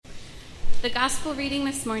The gospel reading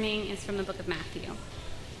this morning is from the book of Matthew.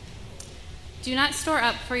 Do not store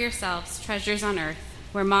up for yourselves treasures on earth,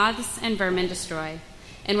 where moths and vermin destroy,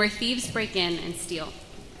 and where thieves break in and steal.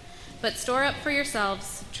 But store up for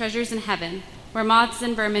yourselves treasures in heaven, where moths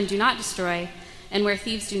and vermin do not destroy, and where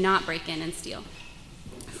thieves do not break in and steal.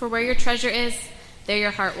 For where your treasure is, there your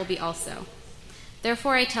heart will be also.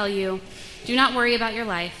 Therefore I tell you, do not worry about your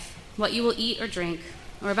life, what you will eat or drink,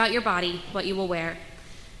 or about your body, what you will wear.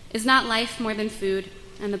 Is not life more than food,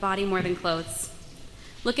 and the body more than clothes?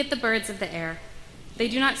 Look at the birds of the air. They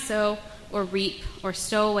do not sow or reap or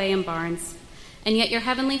stow away in barns, and yet your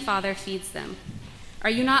heavenly Father feeds them. Are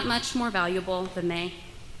you not much more valuable than they?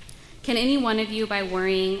 Can any one of you, by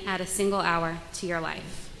worrying, add a single hour to your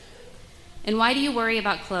life? And why do you worry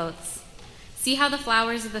about clothes? See how the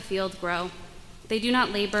flowers of the field grow. They do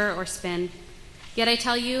not labor or spin. Yet I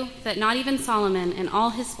tell you that not even Solomon in all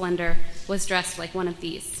his splendor was dressed like one of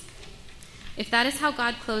these. If that is how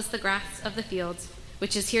God clothes the grass of the fields,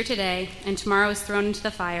 which is here today and tomorrow is thrown into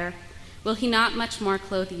the fire, will he not much more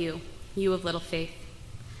clothe you, you of little faith?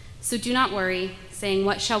 So do not worry, saying,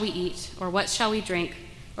 what shall we eat, or what shall we drink,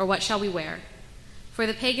 or what shall we wear? For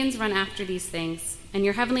the pagans run after these things, and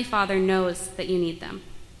your heavenly Father knows that you need them.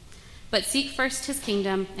 But seek first his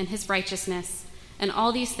kingdom and his righteousness, and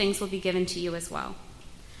all these things will be given to you as well.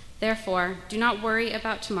 Therefore, do not worry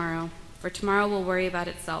about tomorrow, for tomorrow will worry about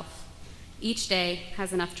itself. Each day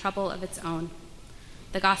has enough trouble of its own.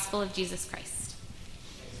 The Gospel of Jesus Christ.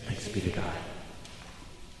 Thanks be to God.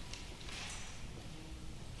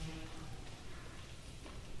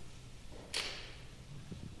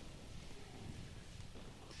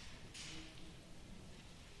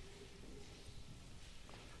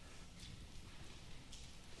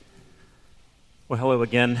 Well, hello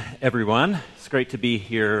again, everyone. It's great to be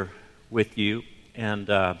here with you. And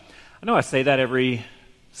I know I say that every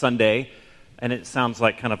Sunday, and it sounds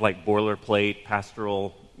like kind of like boilerplate,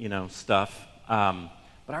 pastoral, stuff. But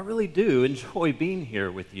I really do enjoy being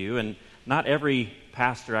here with you, and not every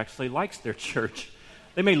pastor actually likes their church.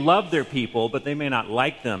 They may love their people, but they may not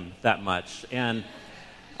like them that much. And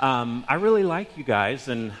I really like you guys,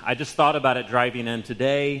 and I just thought about it driving in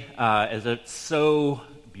today, as it's so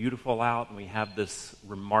beautiful out, and we have this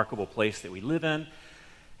remarkable place that we live in,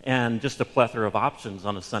 and just a plethora of options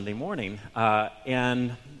on a Sunday morning.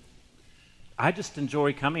 And I just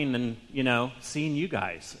enjoy coming and, seeing you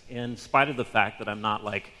guys, in spite of the fact that I'm not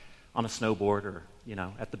like on a snowboard or,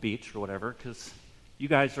 at the beach or whatever, because you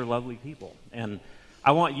guys are lovely people. And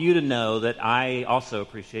I want you to know that I also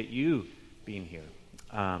appreciate you being here,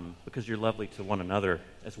 because you're lovely to one another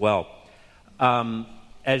as well.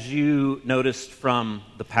 As you noticed from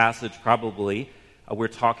the passage, probably, we're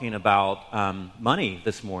talking about money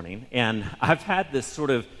this morning. And I've had this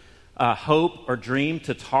sort of hope or dream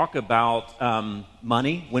to talk about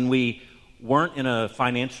money when we weren't in a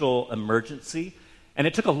financial emergency. And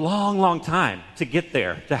it took a long, long time to get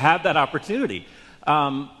there, to have that opportunity.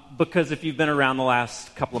 Because if you've been around the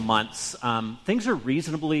last couple of months, things are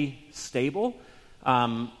reasonably stable.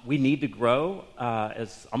 We need to grow,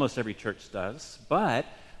 as almost every church does. But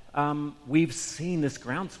we've seen this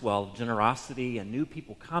groundswell of generosity and new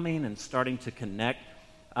people coming and starting to connect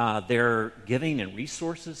their giving and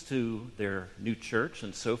resources to their new church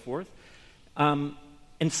and so forth. And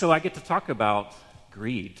so I get to talk about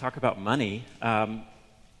greed, talk about money,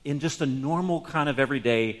 in just a normal kind of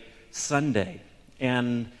everyday Sunday.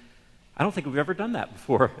 And I don't think we've ever done that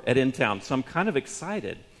before at InTown, so I'm kind of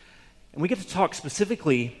excited. And we get to talk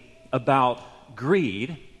specifically about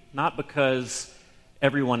greed, not because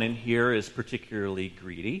everyone in here is particularly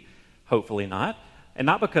greedy, hopefully not, and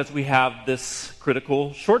not because we have this critical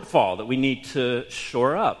shortfall that we need to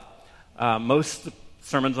shore up. Most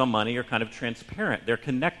sermons on money are kind of transparent. They're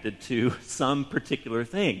connected to some particular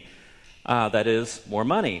thing, that is more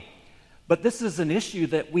money. But this is an issue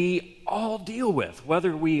that we all deal with,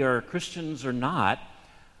 whether we are Christians or not.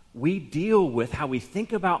 We deal with how we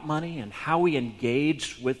think about money and how we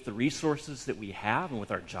engage with the resources that we have and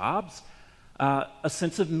with our jobs. A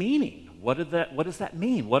sense of meaning. What does that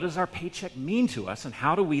mean? What does our paycheck mean to us, and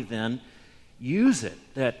how do we then use it?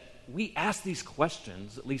 That we ask these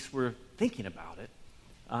questions, at least we're thinking about it,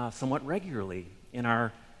 somewhat regularly in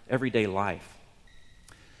our everyday life.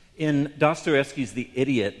 In Dostoevsky's The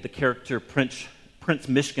Idiot, the character Prince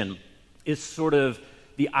Myshkin is sort of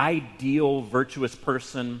the ideal virtuous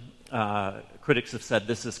person. Critics have said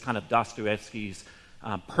this is kind of Dostoevsky's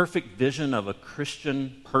perfect vision of a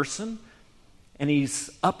Christian person. And he's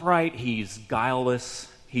upright, he's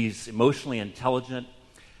guileless, he's emotionally intelligent,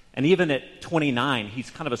 and even at 29, he's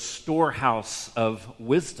kind of a storehouse of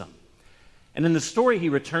wisdom. And in the story, he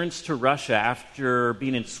returns to Russia after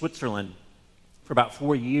being in Switzerland for about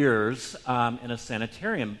 4 years in a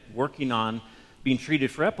sanitarium working on being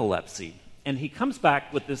treated for epilepsy. And he comes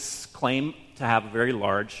back with this claim to have a very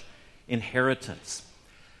large inheritance.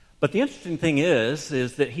 But the interesting thing is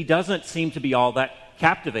that he doesn't seem to be all that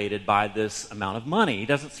captivated by this amount of money. He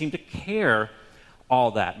doesn't seem to care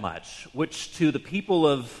all that much, which to the people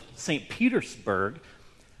of St. Petersburg,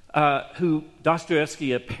 who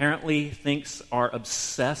Dostoevsky apparently thinks are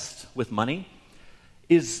obsessed with money,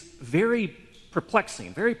 is very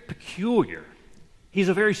perplexing, very peculiar. He's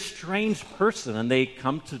a very strange person, and they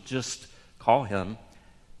come to just call him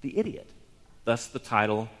the idiot. Thus the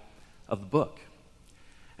title of the book.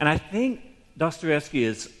 And I think Dostoevsky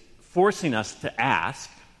is forcing us to ask,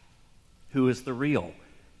 who is the real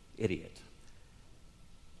idiot?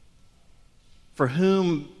 For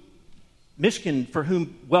whom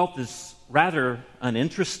wealth is rather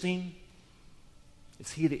uninteresting?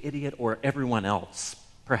 Is he the idiot, or everyone else,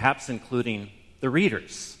 perhaps including the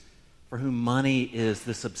readers, for whom money is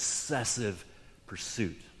this obsessive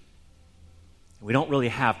pursuit? We don't really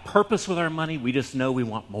have purpose with our money, we just know we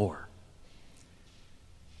want more.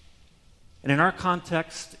 And in our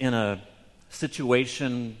context, in a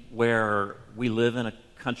situation where we live in a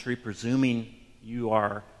country, presuming you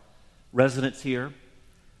are residents here,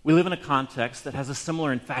 we live in a context that has a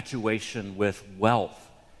similar infatuation with wealth,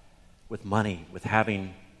 with money, with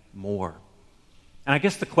having more. And I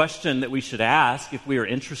guess the question that we should ask, if we are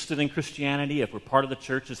interested in Christianity, if we're part of the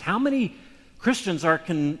church, is how many Christians are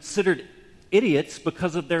considered idiots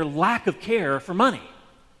because of their lack of care for money?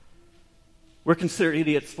 We're considered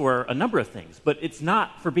idiots for a number of things, but it's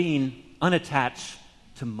not for being unattached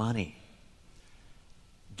to money.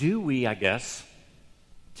 Do we, I guess,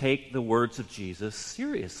 take the words of Jesus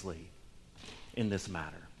seriously in this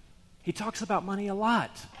matter? He talks about money a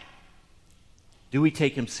lot. Do we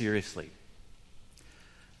take him seriously?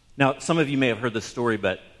 Now, some of you may have heard this story,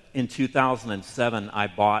 but in 2007, I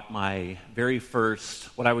bought my very first,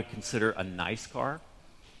 what I would consider a nice car.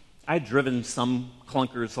 I'd driven some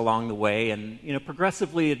clunkers along the way, and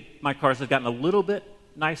progressively my cars have gotten a little bit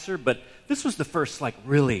nicer, but this was the first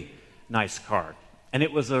really nice car. And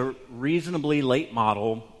it was a reasonably late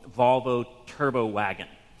model Volvo turbo wagon.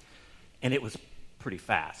 And it was pretty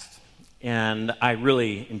fast. And I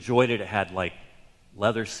really enjoyed it. It had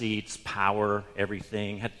leather seats, power,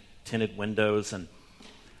 everything, had tinted windows, and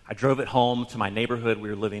I drove it home to my neighborhood. We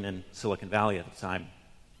were living in Silicon Valley at the time.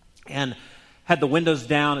 And had the windows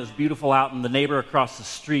down. It was beautiful out, and the neighbor across the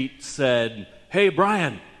street said, "Hey,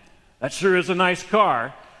 Brian, that sure is a nice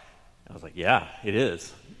car." I was like, "Yeah, it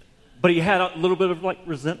is." But he had a little bit of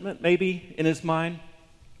resentment maybe in his mind.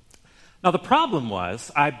 Now, the problem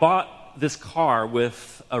was I bought this car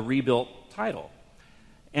with a rebuilt title.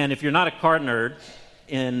 And if you're not a car nerd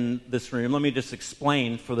in this room, let me just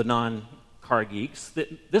explain for the non-car geeks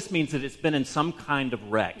that this means that it's been in some kind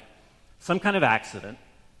of wreck, some kind of accident.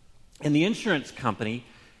 And the insurance company,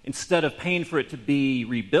 instead of paying for it to be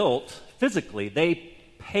rebuilt physically, they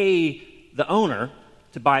pay the owner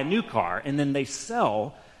to buy a new car, and then they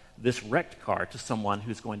sell this wrecked car to someone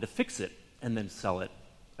who's going to fix it and then sell it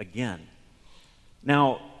again.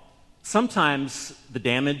 Now, sometimes the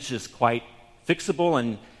damage is quite fixable,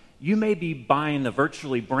 and you may be buying a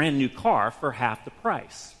virtually brand new car for half the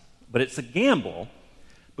price. But it's a gamble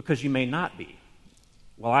because you may not be.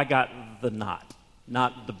 Well, I got the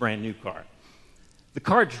not the brand new car. The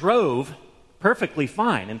car drove perfectly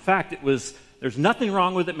fine. In fact, there's nothing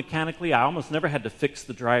wrong with it mechanically. I almost never had to fix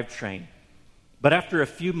the drivetrain. But after a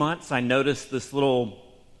few months, I noticed this little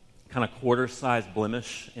kind of quarter-sized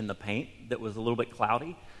blemish in the paint that was a little bit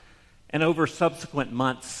cloudy. And over subsequent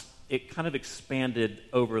months, it kind of expanded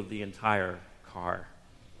over the entire car.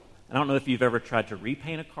 I don't know if you've ever tried to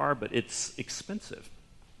repaint a car, but it's expensive.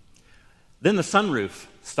 Then the sunroof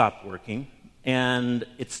stopped working, and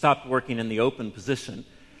it stopped working in the open position.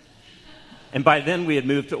 And by then we had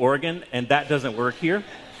moved to Oregon, and that doesn't work here.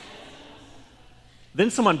 Then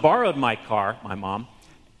someone borrowed my car, my mom,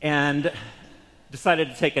 and decided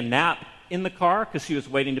to take a nap in the car because she was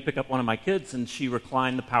waiting to pick up one of my kids, and she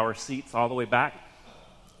reclined the power seats all the way back,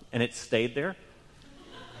 and it stayed there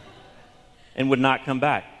and would not come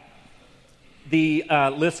back. The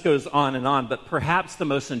list goes on, but perhaps the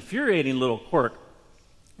most infuriating little quirk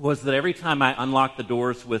was that every time I unlocked the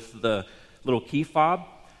doors with the little key fob,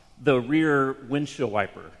 the rear windshield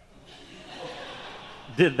wiper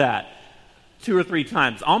did that 2 or 3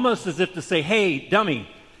 times, almost as if to say, "Hey, dummy,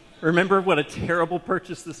 remember what a terrible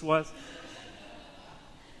purchase this was?"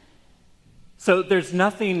 So there's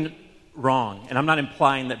nothing wrong, and I'm not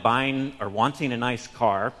implying that buying or wanting a nice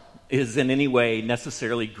car is in any way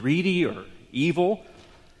necessarily greedy or evil.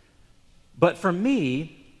 But for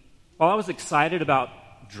me, while I was excited about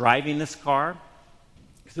driving this car,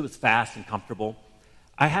 because it was fast and comfortable,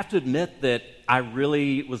 I have to admit that I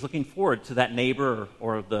really was looking forward to that neighbor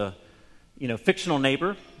or the fictional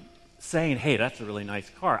neighbor saying, hey, that's a really nice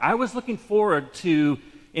car. I was looking forward to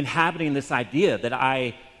inhabiting this idea that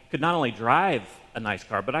I could not only drive a nice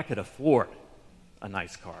car, but I could afford a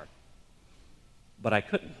nice car. But I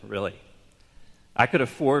couldn't, really. I could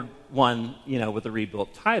afford one, with a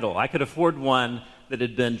rebuilt title. I could afford one that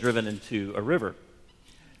had been driven into a river.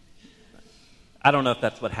 I don't know if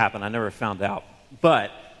that's what happened. I never found out.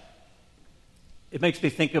 But it makes me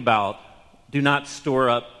think about, do not store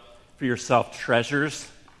up for yourself treasures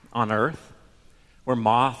on earth where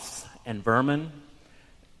moths and vermin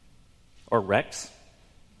or wrecks,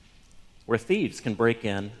 where thieves can break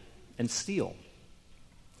in and steal.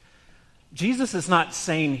 Jesus is not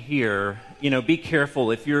saying here, be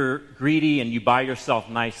careful. If you're greedy and you buy yourself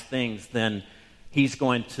nice things, then he's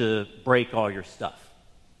going to break all your stuff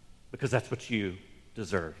because that's what you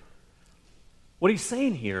deserve. What he's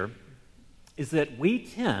saying here is that we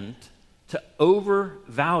tend to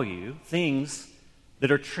overvalue things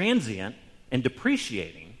that are transient and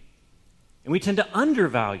depreciating, and we tend to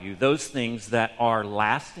undervalue those things that are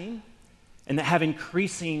lasting and that have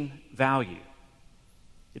increasing value.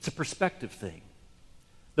 It's a perspective thing.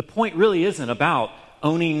 The point really isn't about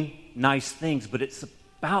owning nice things, but it's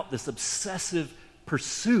about this obsessive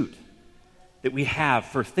pursuit that we have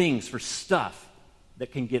for things, for stuff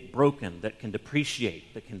that can get broken, that can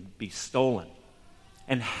depreciate, that can be stolen.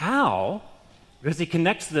 And how, because he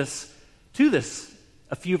connects this to this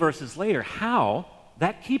a few verses later, how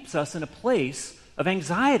that keeps us in a place of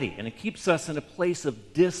anxiety and it keeps us in a place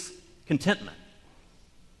of discontentment.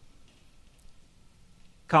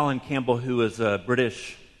 Colin Campbell, who is a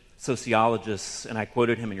British sociologist, and I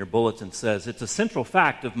quoted him in your bulletin, says, it's a central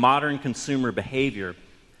fact of modern consumer behavior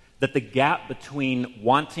that the gap between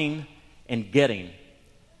wanting and getting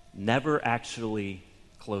never actually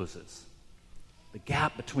closes. The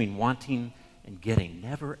gap between wanting and getting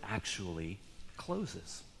never actually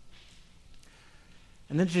closes.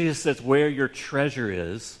 And then Jesus says, where your treasure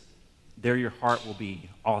is, there your heart will be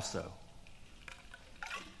also.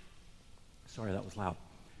 Sorry, that was loud.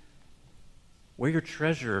 Where your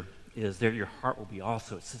treasure is, there your heart will be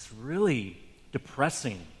also. It's this really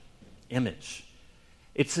depressing image.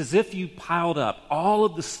 It's as if you piled up all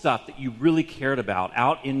of the stuff that you really cared about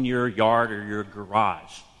out in your yard or your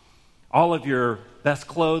garage. All of your best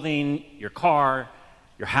clothing, your car,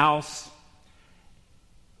 your house.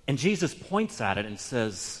 And Jesus points at it and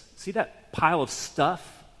says, see that pile of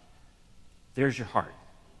stuff? There's your heart.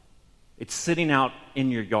 It's sitting out in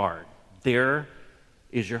your yard. There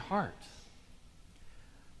is your heart.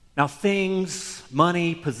 Now, things,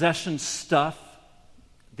 money, possessions, stuff,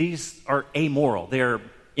 these are amoral. They're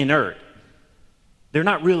inert. They're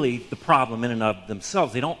not really the problem in and of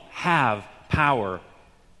themselves. They don't have power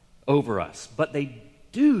over us. But they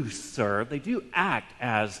do serve, they do act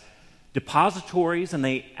as depositories and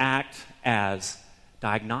they act as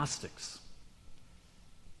diagnostics.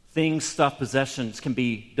 Things, stuff, possessions can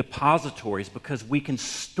be depositories because we can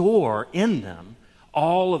store in them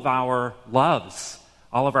all of our loves,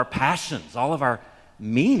 all of our passions, all of our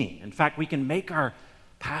meaning. In fact, we can make our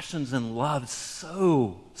passions and loves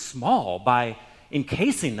so small by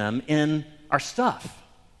encasing them in our stuff.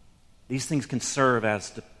 These things can serve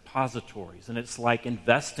as depositories, and it's like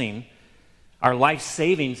investing our life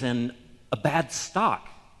savings in a bad stock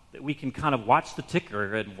that we can kind of watch the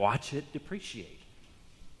ticker and watch it depreciate.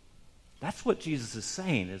 That's what Jesus is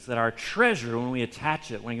saying, is that our treasure, when we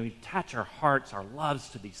attach it, when we attach our hearts, our loves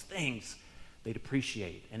to these things, they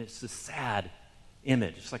depreciate. And it's this sad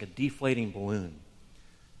image. It's like a deflating balloon.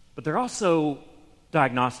 But they're also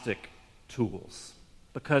diagnostic tools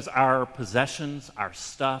because our possessions, our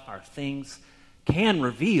stuff, our things can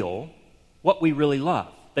reveal what we really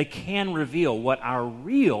love. They can reveal what our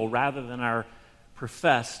real rather than our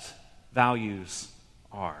professed values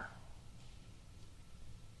are.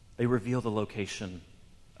 They reveal the location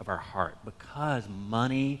of our heart because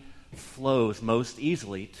money flows most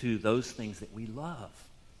easily to those things that we love.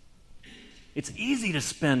 It's easy to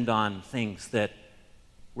spend on things that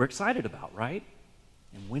we're excited about, right?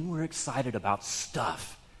 And when we're excited about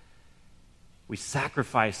stuff, we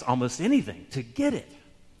sacrifice almost anything to get it.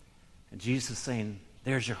 And Jesus is saying,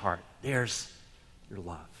 there's your heart, there's your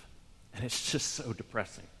love. And it's just so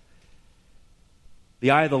depressing.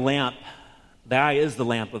 The eye is the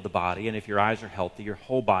lamp of the body, and if your eyes are healthy, your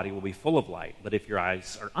whole body will be full of light. But if your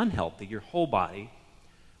eyes are unhealthy, your whole body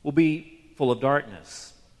will be full of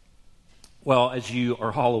darkness. Well, as you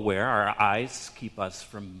are all aware, our eyes keep us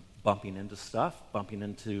from bumping into stuff, bumping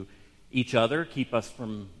into each other, keep us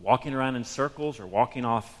from walking around in circles or walking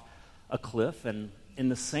off a cliff. And in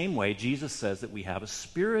the same way, Jesus says that we have a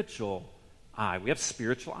spiritual eye. We have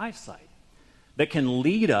spiritual eyesight that can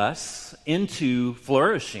lead us into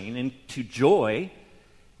flourishing, into joy,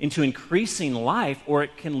 into increasing life, or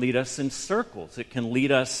it can lead us in circles. It can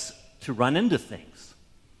lead us to run into things.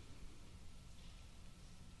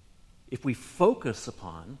 If we focus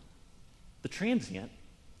upon the transient,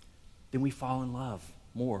 then we fall in love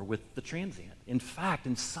more with the transient. In fact,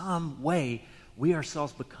 in some way, we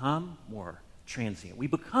ourselves become more transient. We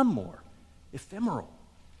become more ephemeral.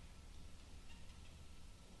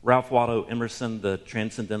 Ralph Waldo Emerson, the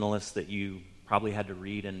transcendentalist that you probably had to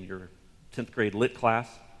read in your 10th grade lit class,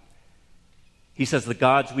 he says, the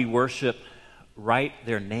gods we worship write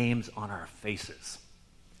their names on our faces.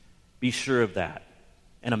 Be sure of that.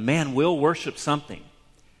 And a man will worship something.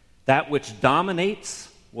 That which dominates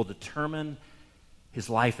will determine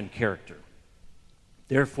his life and character.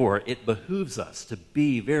 Therefore, it behooves us to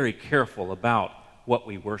be very careful about what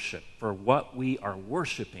we worship. For what we are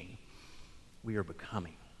worshiping, we are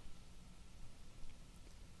becoming.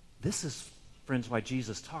 This is, friends, why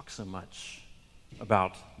Jesus talks so much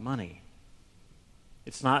about money.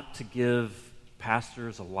 It's not to give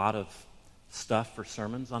pastors a lot of stuff for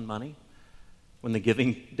sermons on money when the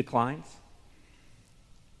giving declines.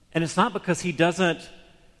 And it's not because he doesn't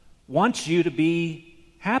want you to be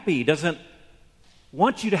happy. He doesn't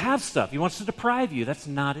want you to have stuff. He wants to deprive you. That's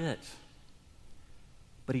not it.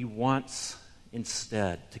 But he wants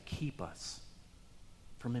instead to keep us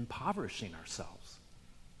from impoverishing ourselves.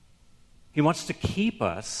 He wants to keep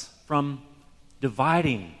us from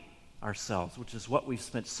dividing ourselves, which is what we've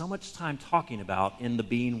spent so much time talking about in the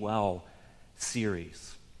Being Well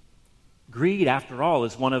series. Greed, after all,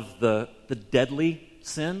 is one of the deadly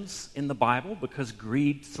sins in the Bible because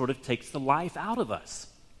greed sort of takes the life out of us.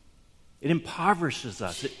 It impoverishes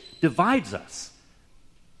us. It divides us.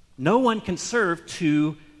 No one can serve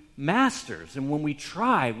two masters. And when we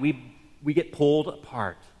try, we get pulled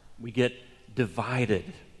apart. We get divided.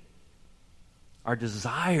 Our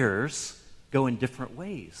desires go in different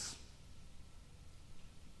ways.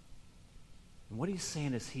 And what he's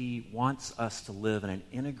saying is he wants us to live in an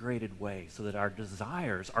integrated way so that our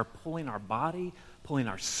desires are pulling our body, pulling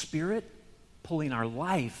our spirit, pulling our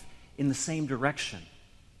life in the same direction.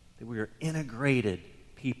 That we are integrated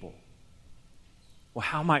people. Well,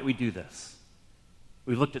 how might we do this?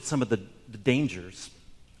 We looked at some of the dangers.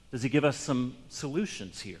 Does he give us some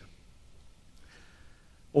solutions here?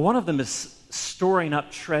 Well, one of them is storing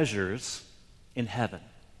up treasures in heaven.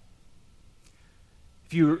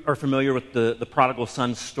 If you are familiar with the prodigal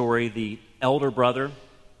son story, the elder brother,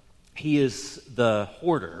 he is the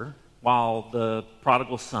hoarder, while the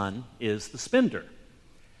prodigal son is the spender.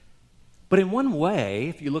 But in one way,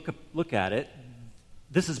 if you look at it,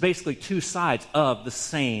 this is basically two sides of the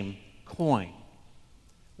same coin.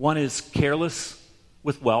 One is careless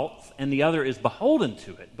with wealth, and the other is beholden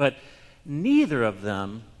to it. But neither of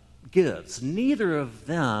them gives. Neither of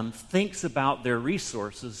them thinks about their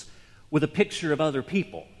resources with a picture of other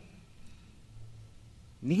people.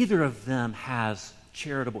 Neither of them has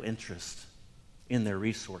charitable interest in their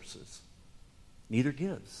resources. Neither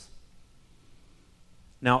gives.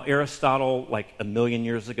 Now, Aristotle, like 1,000,000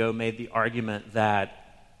 years ago, made the argument that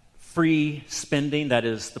free spending, that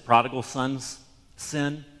is the prodigal son's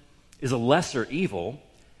sin, is a lesser evil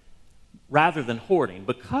rather than hoarding,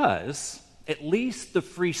 because at least the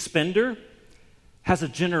free spender has a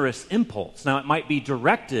generous impulse. Now, it might be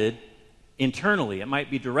directed internally. It might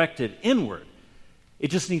be directed inward. It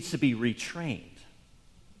just needs to be retrained.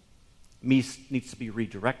 It needs to be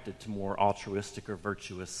redirected to more altruistic or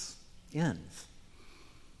virtuous ends.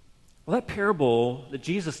 Well, that parable that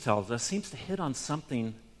Jesus tells us seems to hit on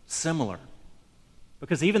something similar.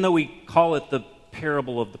 Because even though we call it the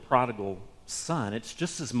parable of the prodigal son, it's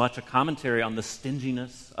just as much a commentary on the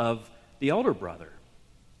stinginess of the elder brother,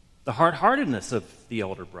 the hard-heartedness of the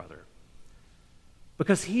elder brother.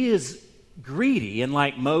 Because he is greedy, and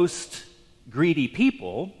like most greedy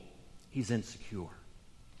people, he's insecure.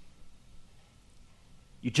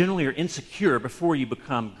 You generally are insecure before you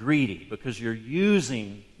become greedy because you're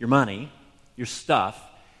using your money, your stuff,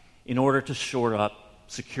 in order to shore up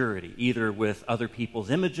security, either with other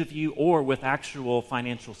people's image of you or with actual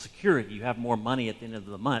financial security. You have more money at the end of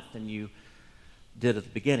the month than you did at the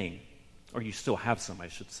beginning, or you still have some, I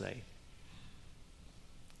should say.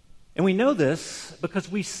 And we know this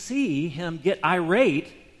because we see him get irate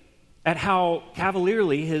at how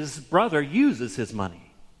cavalierly his brother uses his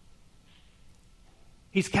money.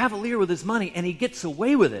 He's cavalier with his money, and he gets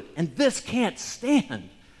away with it. And this can't stand.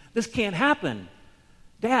 This can't happen.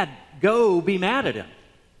 Dad, go be mad at him.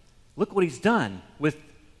 Look what he's done with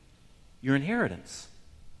your inheritance.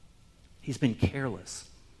 He's been careless.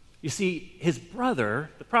 You see, his brother,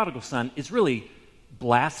 the prodigal son, is really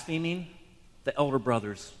blaspheming the elder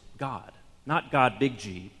brother's God. Not God, big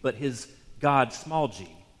G, but his God, small g.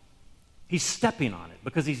 He's stepping on it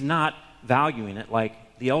because he's not valuing it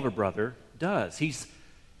like the elder brother does. The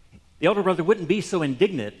elder brother wouldn't be so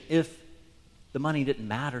indignant if the money didn't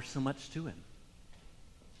matter so much to him.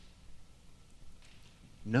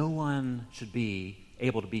 No one should be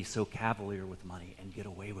able to be so cavalier with money and get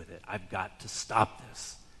away with it. I've got to stop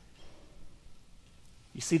this.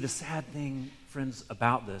 You see, the sad thing, friends,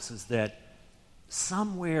 about this is that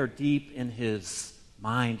somewhere deep in his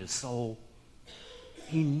mind, his soul,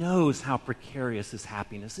 he knows how precarious his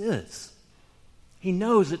happiness is. He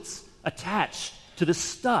knows it's attached to the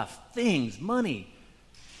stuff, things, money,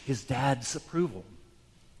 his dad's approval.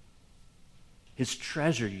 His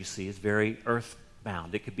treasure, you see, is very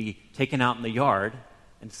earthbound. It could be taken out in the yard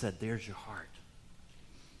and said, there's your heart.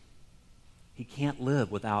 He can't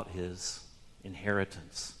live without his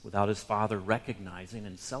inheritance, without his father recognizing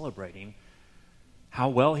and celebrating how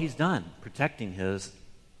well he's done protecting his,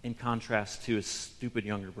 in contrast to his stupid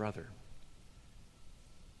younger brother.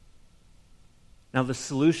 Now, the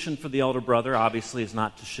solution for the elder brother, obviously, is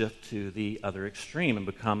not to shift to the other extreme and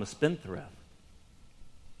become a spendthrift.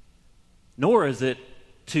 Nor is it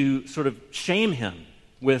to sort of shame him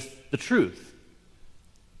with the truth.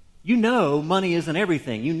 You know money isn't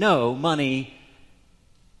everything. You know money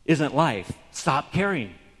isn't life. Stop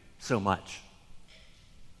caring so much.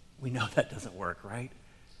 We know that doesn't work, right?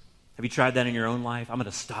 Have you tried that in your own life? I'm going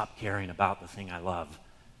to stop caring about the thing I love.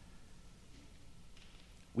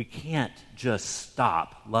 We can't just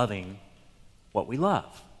stop loving what we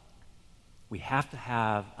love. We have to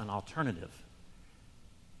have an alternative.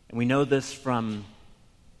 And we know this from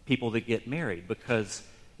people that get married, because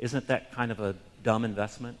isn't that kind of a dumb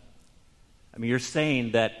investment? I mean, you're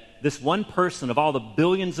saying that this one person of all the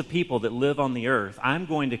billions of people that live on the earth, I'm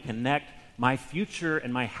going to connect my future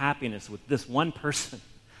and my happiness with this one person.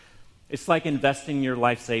 It's like investing your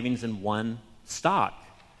life savings in one stock,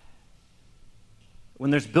 when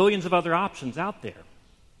there's billions of other options out there.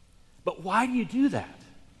 But why do you do that?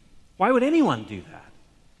 Why would anyone do that?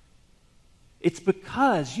 It's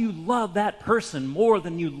because you love that person more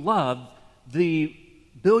than you love the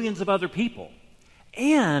billions of other people.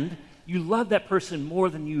 And you love that person more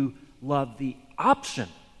than you love the option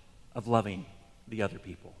of loving the other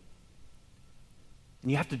people. And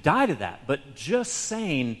you have to die to that. But just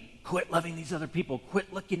saying, quit loving these other people,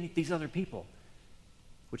 quit looking at these other people,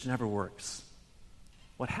 which never works.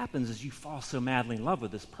 What happens is you fall so madly in love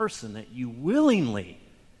with this person that you willingly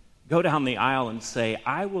go down the aisle and say,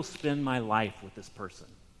 I will spend my life with this person.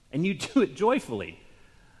 And you do it joyfully.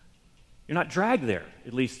 You're not dragged there,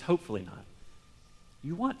 at least hopefully not.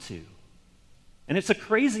 You want to. And it's a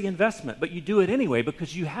crazy investment, but you do it anyway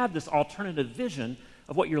because you have this alternative vision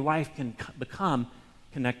of what your life can become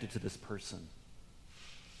connected to this person.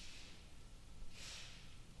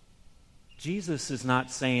 Jesus is not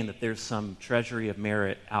saying that there's some treasury of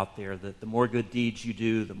merit out there, that the more good deeds you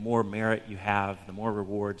do, the more merit you have, the more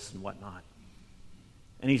rewards and whatnot.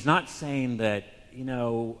 And he's not saying that,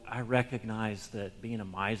 I recognize that being a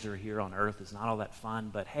miser here on earth is not all that fun,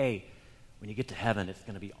 but hey, when you get to heaven, it's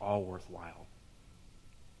going to be all worthwhile.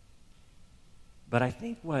 But I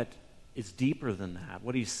think what is deeper than that,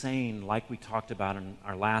 what he's saying, like we talked about in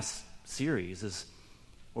our last series, is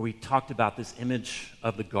where we talked about this image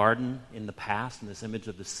of the garden in the past and this image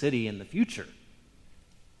of the city in the future.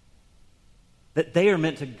 That they are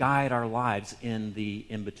meant to guide our lives in the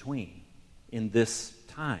in-between, in this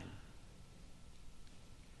time.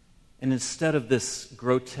 And instead of this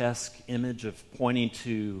grotesque image of pointing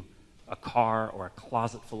to a car or a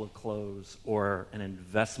closet full of clothes or an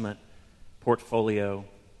investment portfolio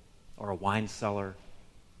or a wine cellar,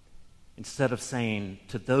 instead of saying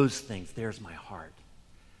to those things, there's my heart,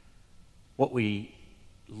 what we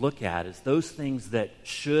look at is those things that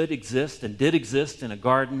should exist and did exist in a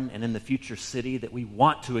garden and in the future city that we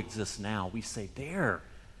want to exist now. We say,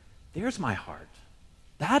 there's my heart.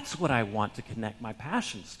 That's what I want to connect my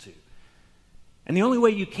passions to. And the only way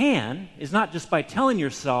you can is not just by telling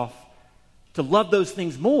yourself to love those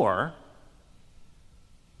things more,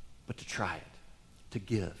 but to try it, to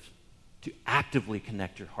give, to actively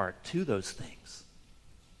connect your heart to those things.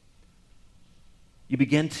 You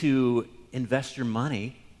begin to invest your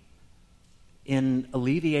money in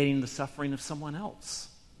alleviating the suffering of someone else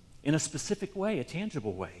in a specific way, a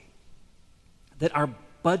tangible way. that our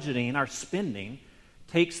budgeting, our spending,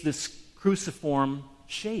 takes this cruciform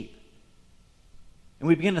shape. And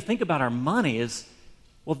we begin to think about our money as,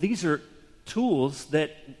 well, these are tools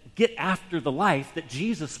that get after the life that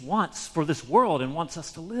Jesus wants for this world and wants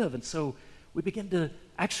us to live. And so we begin to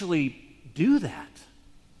actually do that.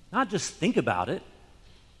 Not just think about it,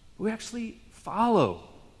 but we actually follow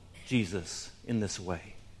Jesus in this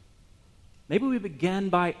way. Maybe we begin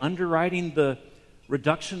by underwriting the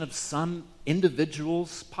reduction of some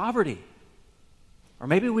individual's poverty. Or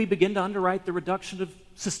maybe we begin to underwrite the reduction of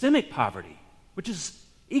systemic poverty, which is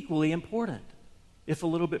equally important, if a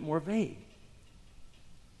little bit more vague.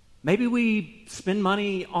 Maybe we spend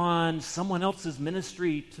money on someone else's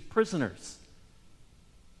ministry to prisoners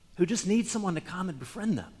who just need someone to come and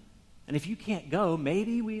befriend them. And if you can't go,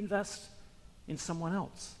 maybe we invest in someone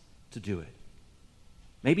else to do it.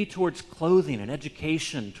 Maybe towards clothing and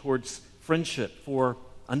education, towards friendship for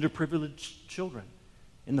underprivileged children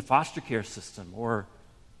in the foster care system or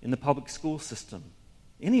in the public school system,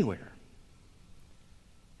 anywhere.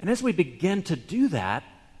 And as we begin to do that,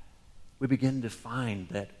 we begin to find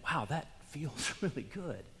that, wow, that feels really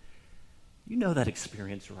good. You know that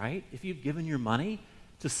experience, right? If you've given your money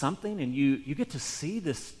to something and you get to see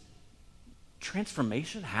this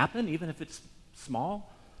transformation happen, even if it's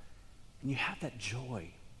small, and you have that joy.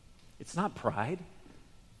 It's not pride,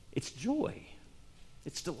 it's joy.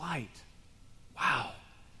 It's delight. Wow.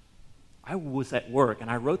 I was at work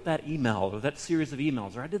and I wrote that email or that series of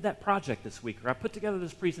emails, or I did that project this week, or I put together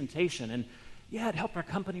this presentation, and yeah, it helped our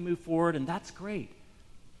company move forward, and that's great.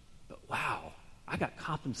 But wow, I got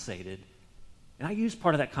compensated, and I used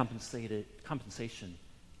part of that compensation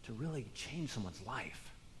to really change someone's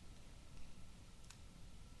life.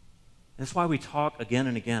 That's why we talk again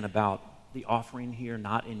and again about the offering here,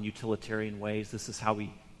 not in utilitarian ways. This is how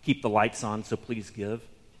we keep the lights on, so please give.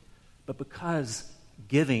 But because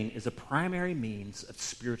giving is a primary means of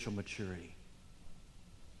spiritual maturity.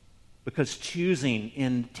 Because choosing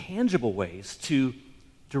in tangible ways to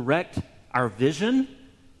direct our vision,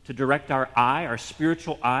 to direct our eye, our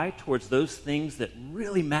spiritual eye, towards those things that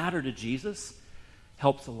really matter to Jesus,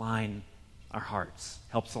 helps align our hearts,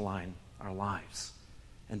 helps align our lives,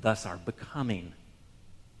 and thus our becoming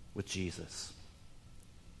with Jesus.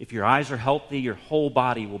 If your eyes are healthy, your whole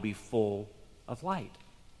body will be full of light.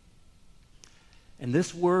 And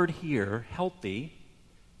this word here, healthy,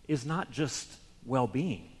 is not just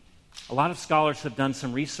well-being. A lot of scholars have done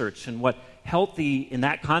some research, and what healthy in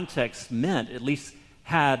that context meant, at least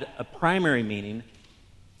had a primary meaning,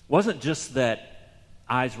 wasn't just that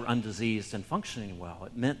eyes were undiseased and functioning well.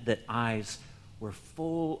 It meant that eyes were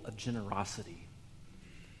full of generosity.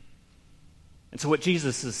 And so what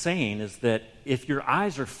Jesus is saying is that if your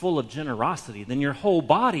eyes are full of generosity, then your whole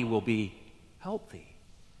body will be healthy.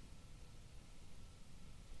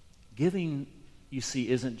 Giving, you see,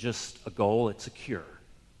 isn't just a goal, it's a cure.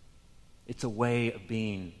 It's a way of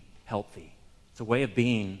being healthy. It's a way of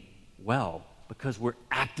being well, because we're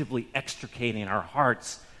actively extricating our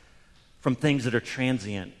hearts from things that are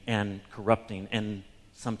transient and corrupting and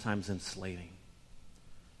sometimes enslaving.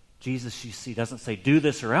 Jesus, you see, doesn't say do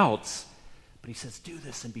this or else, but he says do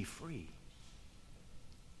this and be free.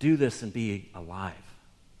 Do this and be alive.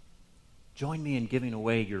 Join me in giving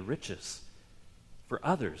away your riches for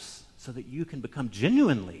others so that you can become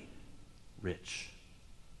genuinely rich.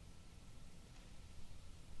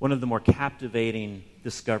 One of the more captivating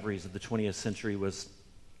discoveries of the 20th century was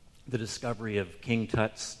the discovery of King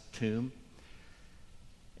Tut's tomb.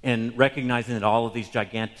 And recognizing that all of these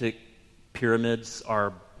gigantic pyramids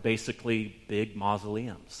are basically big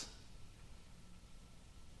mausoleums.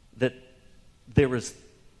 That there was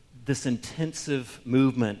this intensive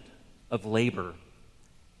movement of labor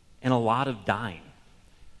and a lot of dying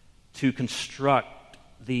to construct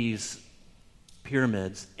these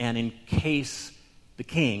pyramids and encase the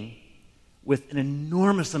king with an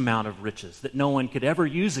enormous amount of riches that no one could ever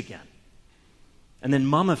use again, and then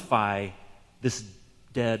mummify this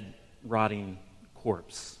dead, rotting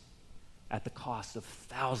corpse at the cost of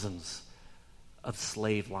thousands of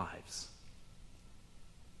slave lives.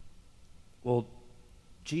 Well,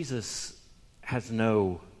 Jesus has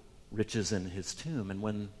no riches in his tomb, and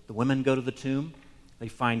when the women go to the tomb, they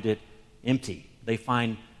find it empty. They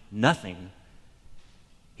find nothing.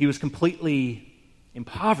 He was completely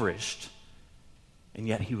impoverished, and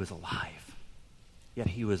yet he was alive. Yet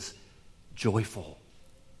he was joyful.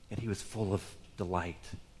 Yet he was full of delight.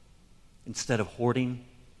 Instead of hoarding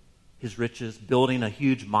his riches, building a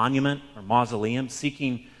huge monument or mausoleum,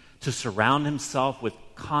 seeking to surround himself with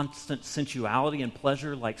constant sensuality and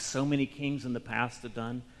pleasure like so many kings in the past have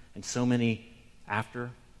done and so many after,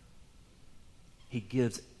 He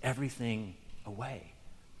gives everything away.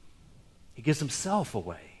 He gives himself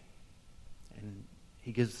away. And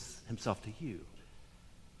he gives himself to you.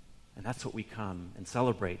 And that's what we come and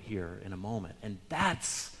celebrate here in a moment. And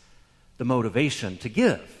that's the motivation to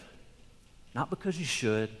give. Not because you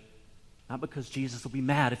should, not because Jesus will be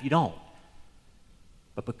mad if you don't,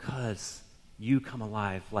 but because you come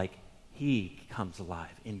alive like he comes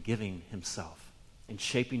alive in giving himself, in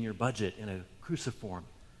shaping your budget in a cruciform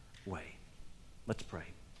way. Let's pray.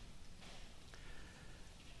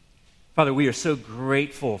 Father, we are so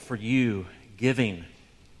grateful for you giving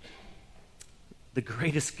the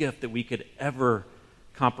greatest gift that we could ever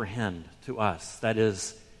comprehend to us, that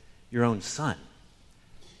is your own Son.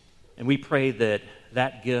 And we pray that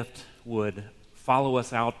that gift would follow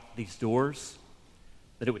us out these doors,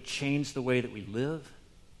 that it would change the way that we live,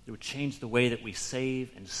 it would change the way that we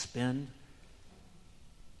save and spend,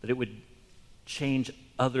 that it would change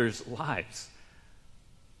others' lives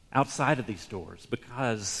outside of these doors,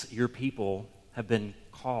 because your people have been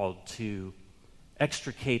called to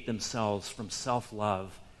extricate themselves from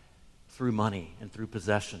self-love through money and through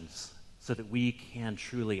possessions, so that we can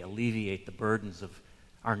truly alleviate the burdens of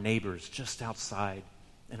our neighbors just outside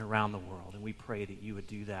and around the world. And we pray that you would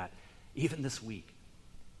do that even this week.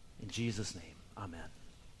 In Jesus' name, amen.